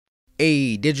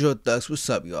Hey, Digital Thugs, what's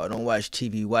up, y'all? Don't watch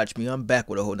TV, watch me. I'm back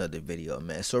with a whole nother video,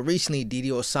 man. So recently,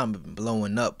 Osama been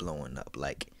blowing up.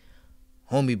 Like,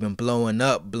 homie been blowing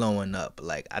up.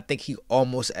 Like, I think he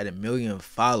almost at 1 million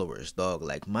followers, dog.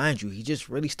 Like, mind you, he just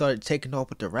really started taking off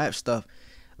with the rap stuff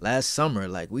last summer.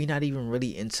 Like, we not even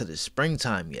really into the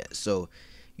springtime yet. So,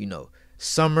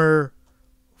 summer,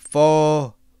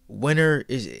 fall, winter,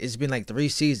 it's been like 3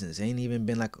 seasons. It ain't even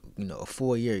been like, a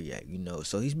full year yet,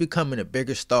 So he's becoming a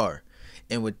bigger star.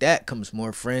 And with that comes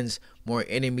more friends, more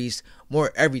enemies,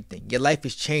 more everything. Your life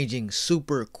is changing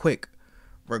super quick.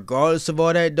 Regardless of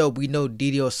all that, though, we know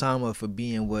Osama for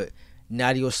being with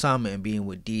Nadia Osama and being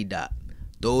with D-Dot.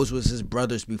 Those was his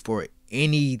brothers before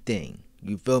anything.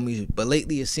 You feel me? But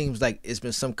lately, it seems like it's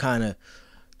been some kind of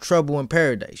trouble in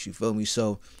paradise. You feel me?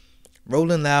 So,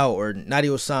 Rolling Loud or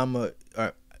Nadia Osama,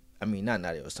 or not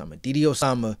Nadia Osama,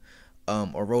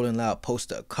 Osama, or Rolling Loud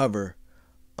posted a cover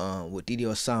with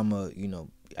Osama,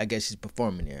 I guess he's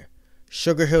performing there.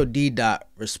 SugarHill D-Dot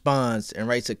responds and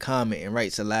writes a comment and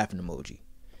writes a laughing emoji.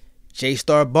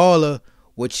 J-Star Baller,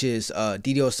 which is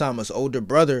Osama's older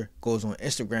brother, goes on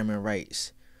Instagram and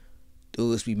writes,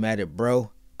 "Dudes be mad at bro.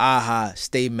 Aha,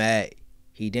 stay mad."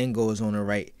 He then goes on to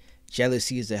write,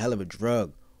 "Jealousy is a hell of a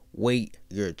drug. Wait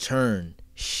your turn.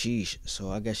 Sheesh." So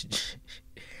I guess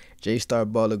J-Star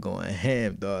Baller going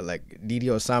ham, dog. Like,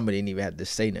 Osama didn't even have to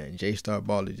say nothing. J-Star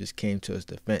Baller just came to his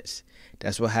defense.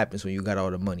 That's what happens when you got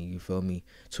all the money, you feel me?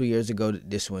 2 years ago,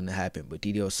 this wouldn't have happened. But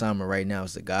Osama right now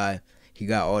is the guy. He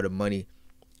got all the money.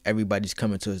 Everybody's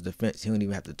coming to his defense. He don't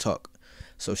even have to talk.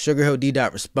 So SugarHill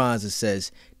D-Dot responds and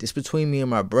says, "This between me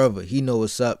and my brother. He know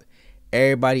what's up.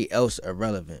 Everybody else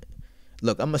irrelevant."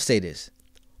 Look, I'm going to say this.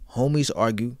 Homies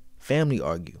argue. Family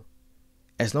argue.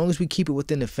 As long as we keep it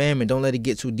within the fam and don't let it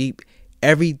get too deep,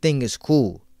 everything is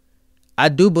cool. I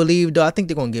do believe, though, I think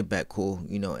they're going to get back cool,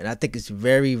 and I think it's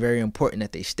very, very important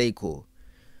that they stay cool.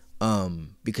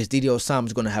 Because Osama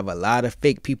is going to have a lot of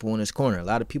fake people in his corner. A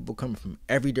lot of people coming from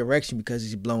every direction because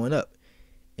he's blowing up.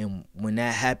 And when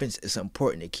that happens, it's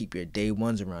important to keep your day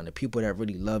ones around, the people that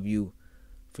really love you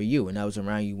for you. And that was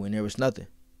around you when there was nothing.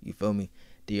 You feel me?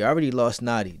 They already lost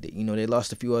Nadi. They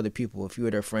lost a few other people. A few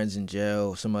of their friends in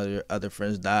jail. Some other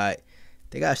friends died.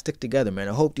 They got to stick together, man.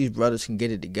 I hope these brothers can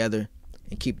get it together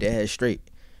and keep their heads straight.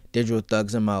 Digital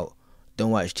Thugs, I'm out.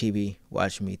 Don't watch TV.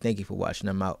 Watch me. Thank you for watching.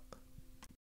 I'm out.